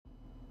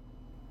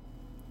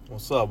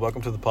What's up?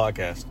 Welcome to the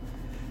podcast.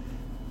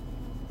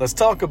 Let's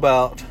talk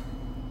about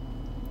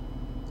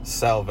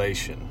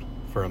salvation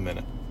for a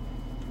minute.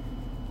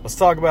 Let's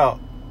talk about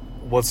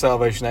what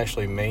salvation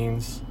actually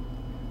means,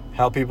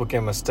 how people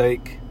can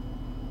mistake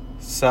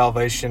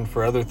salvation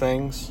for other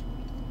things,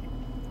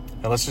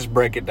 and let's just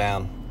break it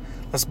down.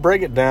 Let's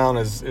break it down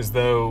as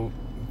though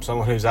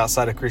someone who's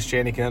outside of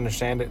Christianity can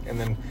understand it, and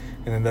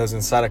then those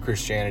inside of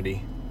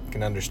Christianity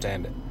can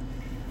understand it.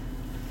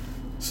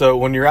 So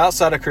when you're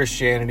outside of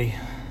Christianity,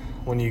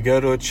 when you go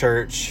to a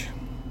church,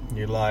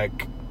 you're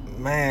like,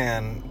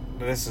 man,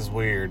 this is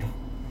weird.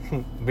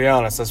 Be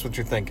honest, that's what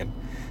you're thinking.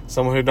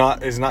 Someone who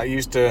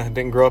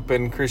didn't grow up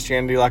in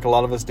Christianity like a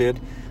lot of us did,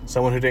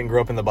 someone who didn't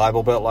grow up in the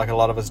Bible Belt like a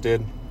lot of us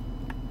did,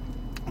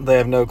 they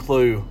have no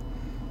clue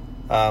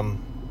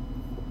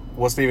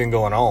what's even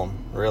going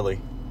on,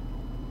 really.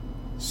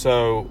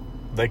 So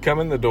they come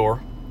in the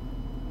door,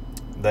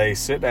 they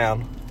sit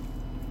down,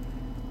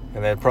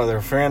 and their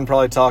friend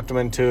probably talked them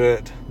into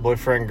it,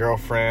 boyfriend,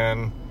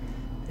 girlfriend,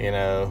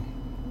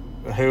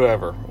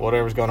 whoever,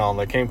 whatever's going on.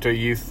 They came to a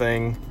youth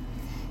thing,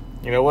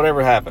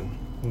 whatever happened.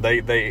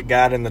 They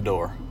got in the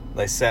door.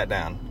 They sat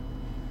down.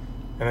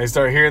 And they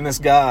start hearing this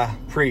guy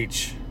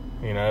preach.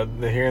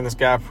 They're hearing this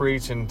guy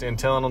preach and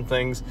telling them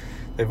things.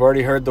 They've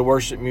already heard the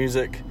worship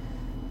music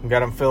and got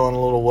them feeling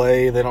a little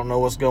way. They don't know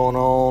what's going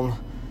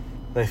on.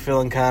 They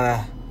feeling kind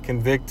of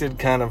convicted,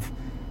 kind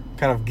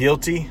of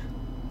guilty.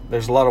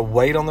 There's a lot of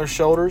weight on their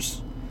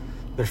shoulders.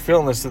 They're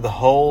feeling this through the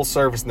whole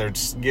service, and they're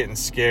just getting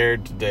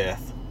scared to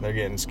death. They're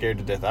getting scared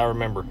to death. I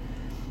remember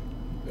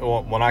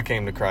when I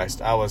came to Christ,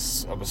 I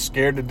was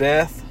scared to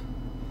death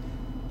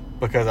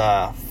because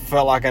I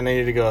felt like I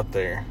needed to go up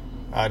there.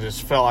 I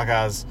just felt like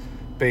I was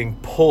being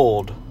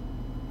pulled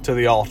to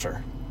the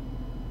altar.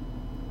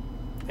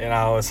 And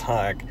I was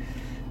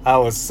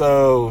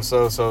so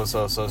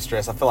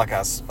stressed. I think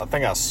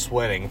I was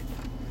sweating.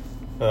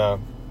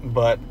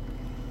 But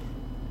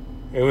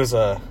it was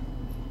a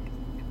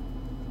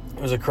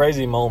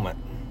crazy moment,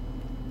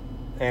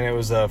 and it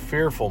was a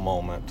fearful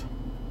moment,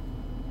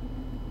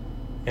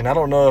 and I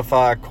don't know if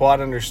I quite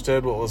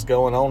understood what was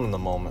going on in the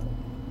moment.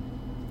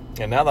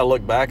 And now that I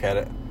look back at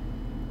it,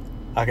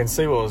 I can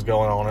see what was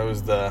going on.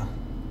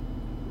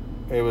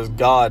 It was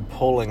God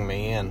pulling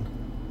me in.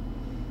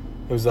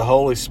 It was the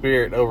Holy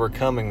Spirit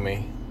overcoming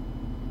me,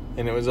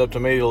 and it was up to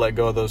me to let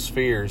go of those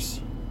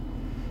fears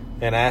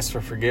and ask for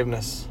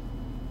forgiveness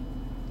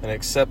and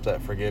accept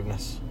that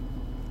forgiveness.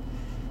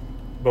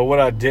 But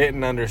what I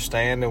didn't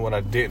understand and what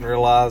I didn't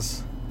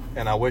realize,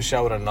 and I wish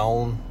I would have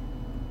known,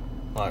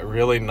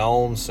 really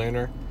known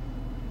sooner,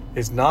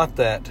 is not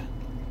that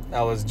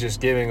I was just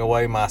giving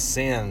away my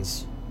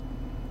sins,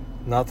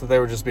 not that they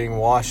were just being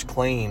washed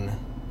clean,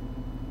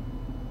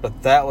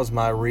 but that was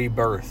my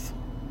rebirth.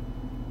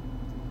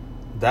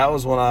 That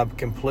was when I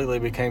completely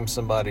became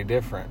somebody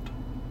different,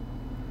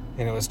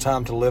 and it was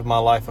time to live my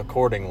life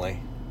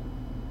accordingly.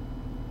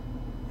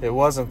 It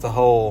wasn't the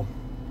whole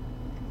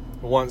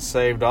once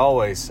saved,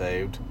 always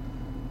saved,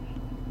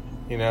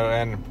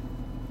 and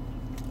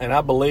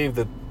I believe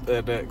that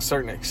at a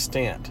certain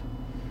extent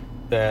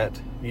that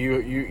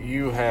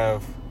you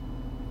have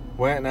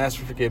went and asked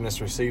for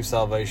forgiveness, received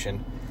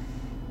salvation,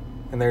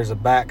 and there's a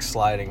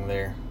backsliding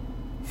there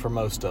for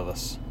most of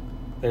us.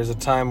 There's a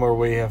time where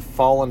we have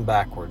fallen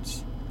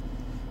backwards,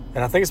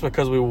 and I think it's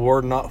because we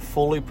were not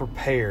fully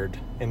prepared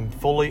and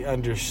fully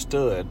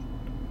understood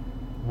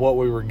what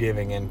we were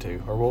giving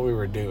into or what we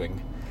were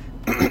doing.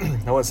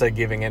 I wouldn't say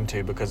giving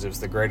into because it was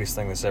the greatest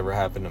thing that's ever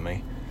happened to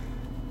me.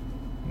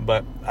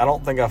 But I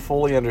don't think I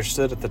fully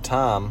understood at the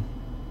time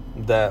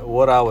that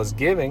what I was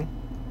giving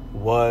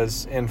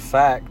was, in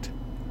fact,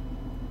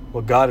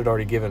 what God had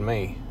already given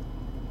me,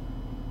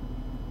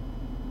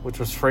 which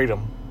was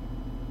freedom,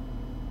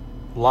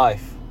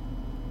 life.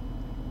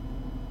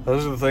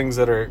 Those are the things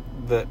that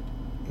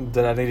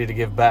I needed to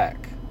give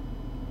back,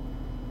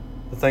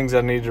 the things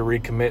I needed to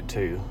recommit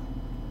to.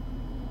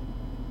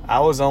 I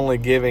was only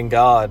giving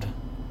God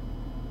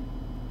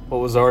what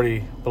was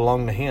already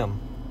belonged to Him.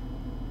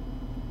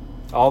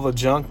 All the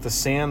junk, the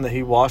sin that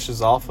He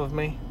washes off of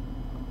me,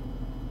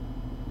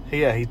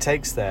 He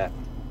takes that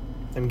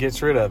and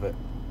gets rid of it.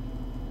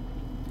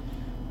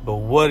 But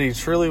what He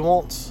truly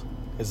wants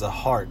is a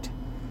heart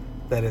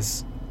that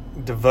is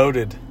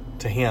devoted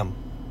to Him.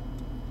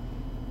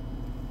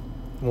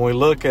 When we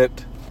look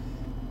at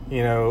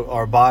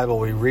our Bible,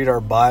 we read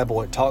our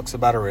Bible, it talks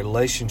about a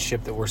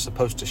relationship that we're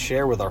supposed to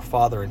share with our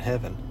Father in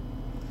heaven.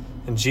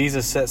 And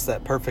Jesus sets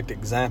that perfect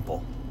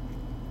example.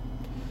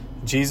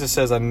 Jesus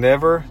says, I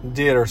never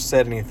did or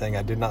said anything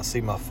I did not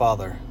see my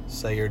Father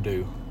say or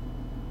do.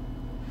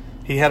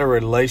 He had a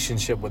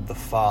relationship with the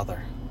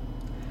Father.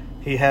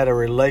 He had a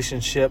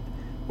relationship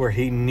where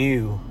he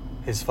knew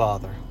his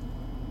Father.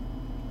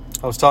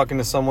 I was talking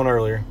to someone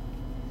earlier.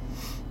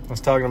 I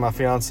was talking to my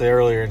fiance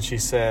earlier, and she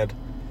said,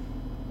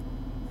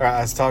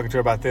 I was talking to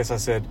her about this. I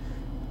said,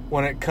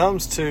 when it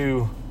comes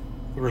to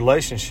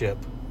relationship,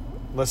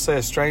 let's say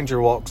a stranger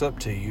walks up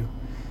to you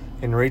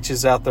and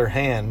reaches out their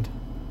hand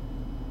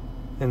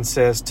and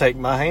says, take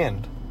my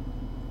hand.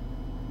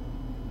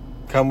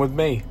 Come with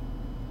me.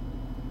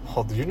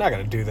 Well, you're not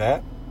going to do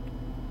that.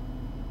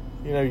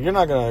 You're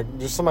not going to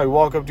just somebody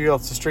walk up to you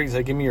off the street and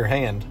say, give me your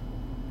hand.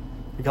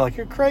 You're like,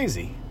 you're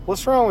crazy.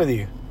 What's wrong with you?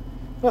 You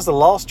must have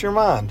lost your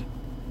mind.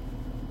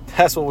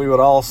 That's what we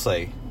would all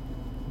say.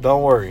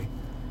 Don't worry.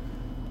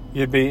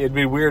 It'd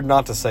be weird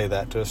not to say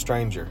that to a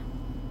stranger.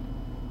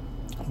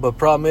 But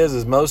problem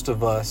is most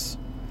of us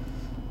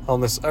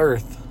on this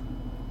earth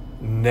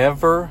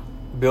never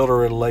build a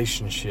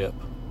relationship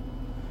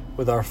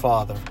with our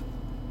Father.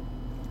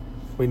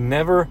 We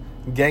never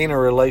gain a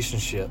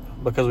relationship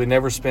because we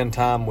never spend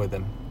time with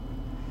Him.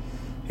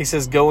 He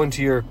says, go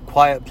into your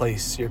quiet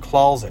place, your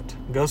closet.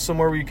 Go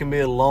somewhere where you can be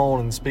alone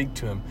and speak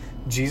to Him.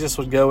 Jesus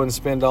would go and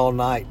spend all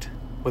night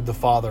with the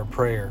Father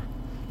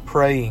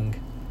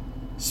praying,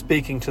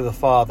 speaking to the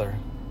Father.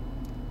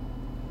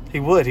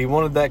 He would. He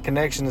wanted that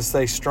connection to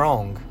stay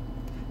strong.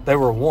 They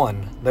were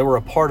one. They were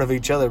a part of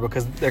each other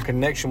because their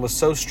connection was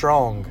so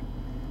strong.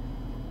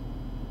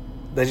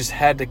 They just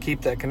had to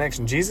keep that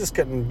connection. Jesus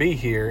couldn't be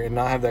here and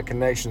not have that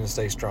connection and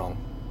stay strong.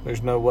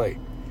 There's no way.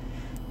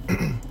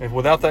 If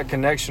without that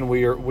connection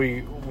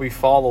we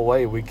fall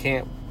away. We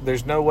can't.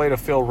 There's no way to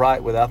feel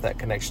right without that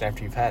connection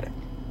after you've had it.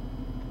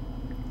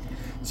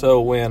 So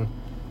when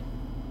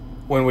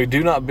we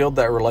do not build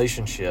that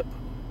relationship,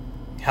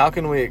 how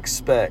can we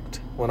expect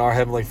when our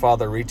Heavenly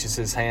Father reaches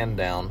His hand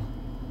down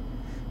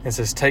and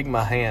says, take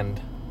my hand,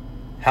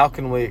 how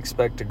can we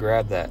expect to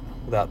grab that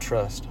without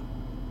trust?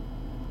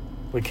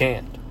 We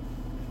can't.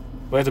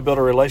 We have to build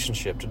a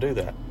relationship to do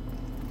that.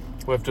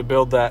 We have to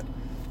build that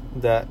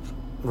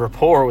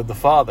rapport with the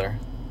Father,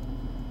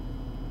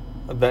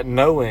 that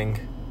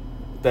knowing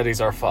that He's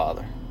our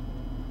Father,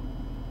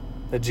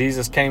 that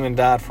Jesus came and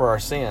died for our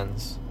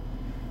sins,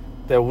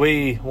 that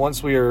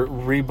once we are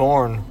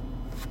reborn,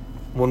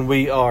 when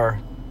we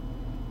are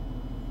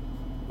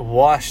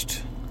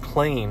washed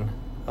clean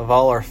of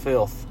all our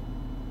filth,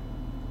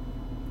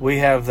 we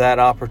have that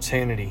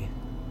opportunity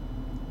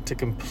to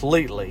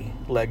completely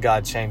let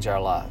God change our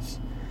lives,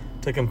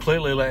 to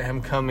completely let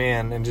Him come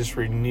in and just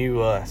renew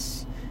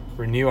us,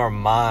 renew our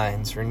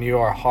minds, renew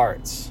our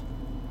hearts,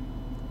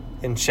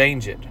 and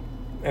change it.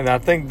 And I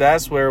think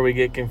that's where we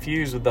get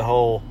confused with the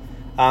whole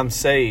I'm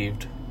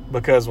saved,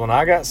 because when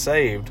I got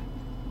saved,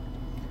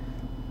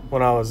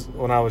 when I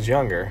was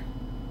younger,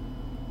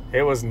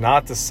 it was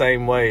not the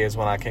same way as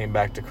when I came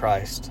back to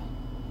Christ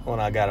when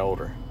I got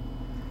older.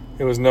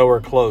 It was nowhere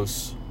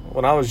close.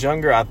 When I was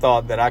younger, I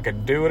thought that I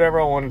could do whatever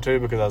I wanted to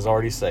because I was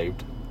already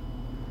saved.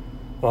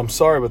 Well, I'm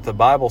sorry, but the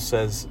Bible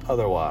says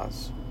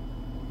otherwise.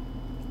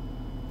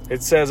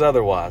 It says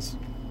otherwise.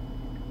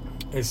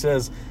 It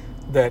says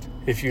that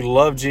if you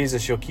love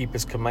Jesus, you'll keep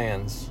His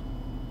commands.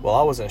 Well,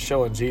 I wasn't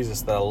showing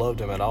Jesus that I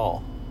loved Him at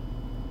all.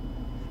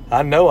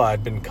 I know I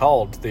had been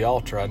called to the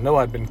altar. I know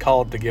I'd been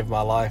called to give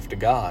my life to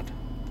God,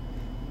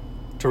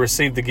 to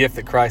receive the gift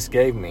that Christ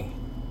gave me.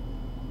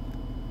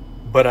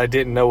 But I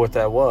didn't know what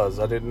that was.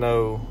 I didn't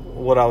know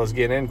what I was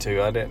getting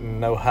into. I didn't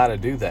know how to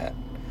do that.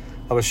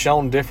 I was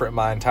shown different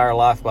my entire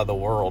life by the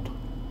world.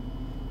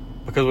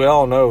 Because we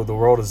all know the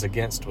world is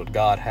against what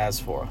God has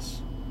for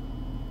us.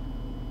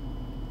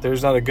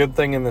 There's not a good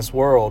thing in this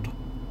world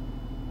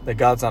that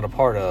God's not a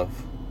part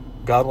of.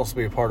 God wants to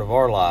be a part of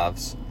our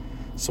lives.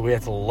 So we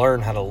have to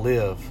learn how to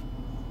live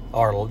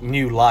our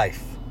new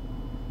life.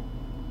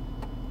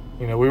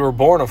 We were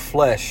born of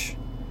flesh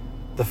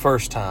the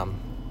first time.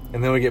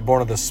 And then we get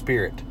born of the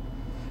Spirit.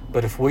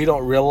 But if we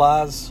don't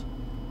realize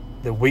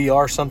that we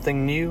are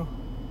something new,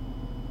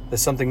 that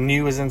something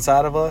new is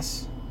inside of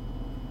us,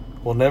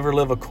 we'll never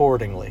live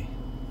accordingly.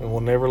 And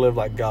we'll never live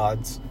like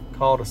God's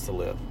called us to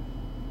live.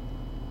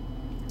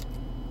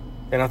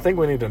 And I think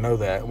we need to know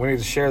that. We need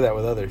to share that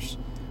with others.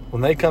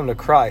 When they come to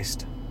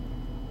Christ,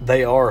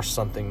 they are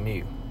something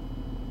new.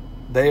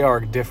 They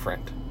are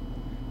different.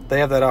 They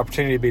have that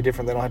opportunity to be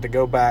different. They don't have to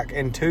go back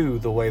into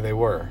the way they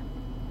were.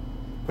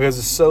 Because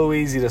it's so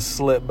easy to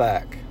slip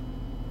back.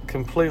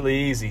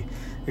 Completely easy.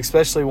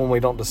 Especially when we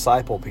don't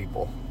disciple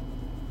people.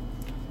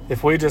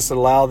 If we just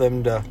allow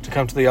them to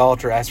come to the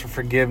altar, ask for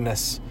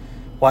forgiveness,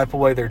 wipe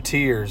away their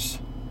tears,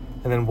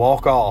 and then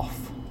walk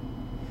off,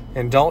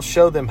 and don't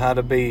show them how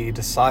to be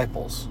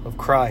disciples of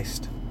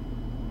Christ,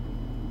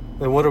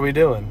 then what are we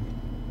doing?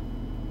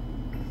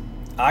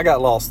 I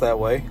got lost that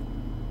way.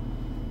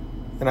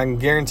 And I can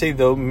guarantee,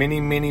 though, many,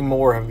 many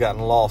more have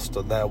gotten lost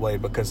that way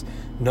because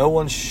no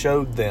one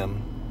showed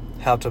them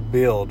how to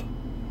build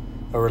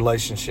a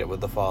relationship with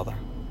the Father.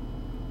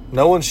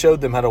 No one showed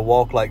them how to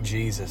walk like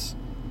Jesus.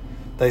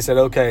 They said,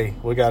 okay,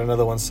 we got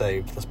another one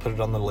saved. Let's put it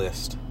on the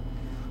list.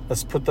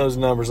 Let's put those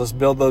numbers. Let's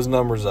build those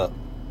numbers up.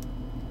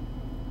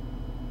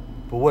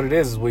 But what it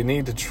is we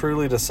need to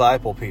truly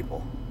disciple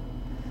people.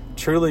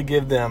 Truly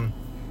give them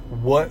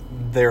what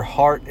their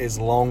heart is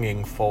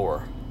longing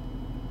for,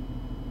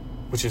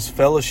 which is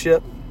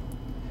fellowship,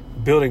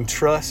 building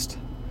trust,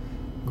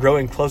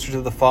 growing closer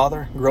to the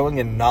Father, growing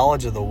in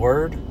knowledge of the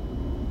Word,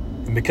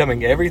 and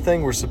becoming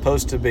everything we're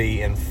supposed to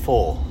be in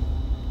full.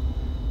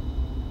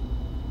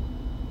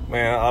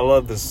 Man, I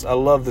love this. I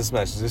love this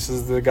message. This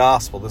is the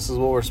gospel. This is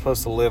what we're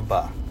supposed to live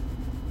by.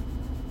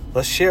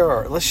 Let's share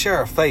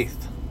our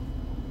faith.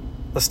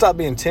 Let's stop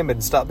being timid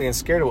and stop being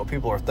scared of what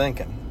people are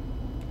thinking.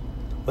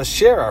 Let's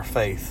share our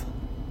faith.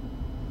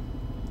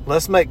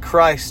 Let's make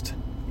Christ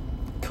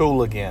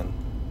cool again.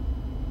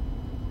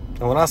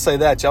 And when I say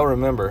that, y'all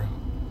remember,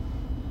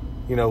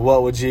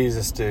 what would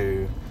Jesus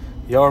do?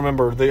 Y'all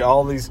remember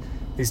all these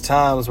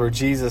times where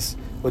Jesus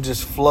would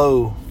just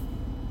flow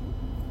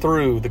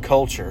through the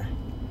culture.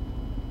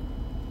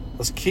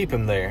 Let's keep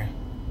him there.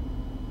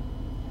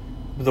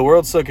 But the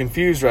world's so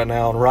confused right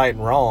now on right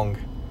and wrong,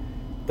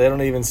 they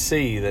don't even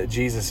see that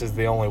Jesus is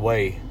the only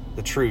way,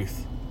 the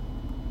truth.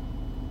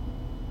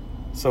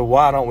 So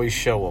why don't we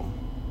show them?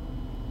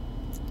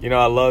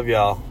 I love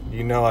y'all.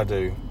 I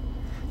do.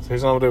 So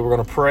here's what I'm going to do. We're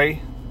going to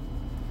pray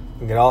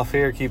and get off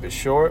here, keep it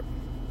short.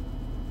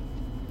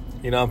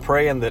 I'm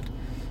praying that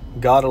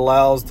God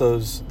allows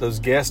those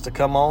guests to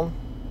come on.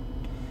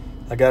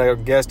 I got a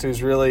guest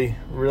who's really,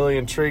 really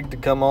intrigued to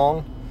come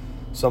on,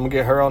 so I'm going to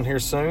get her on here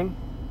soon.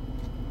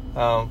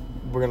 We're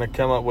going to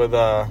come up with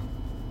the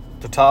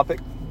topic,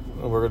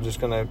 and we're just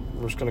going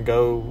to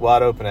go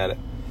wide open at it.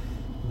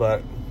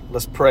 But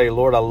let's pray.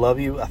 Lord, I love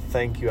you. I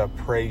thank you. I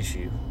praise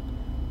you.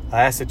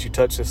 I ask that you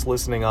touch this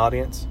listening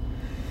audience,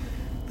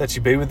 that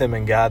you be with them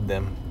and guide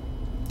them,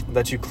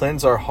 that you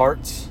cleanse our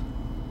hearts.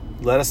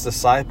 Let us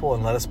disciple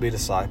and let us be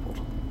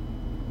discipled.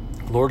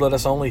 Lord, let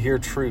us only hear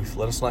truth.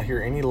 Let us not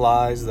hear any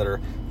lies that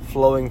are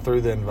flowing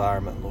through the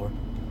environment, Lord.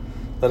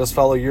 Let us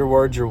follow your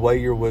word, your way,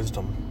 your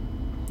wisdom.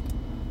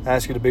 I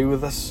ask you to be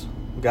with us,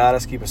 guide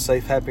us, keep us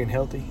safe, happy, and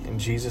healthy. In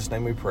Jesus'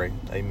 name we pray.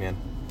 Amen.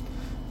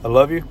 I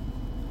love you.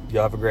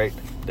 Y'all have a great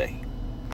day.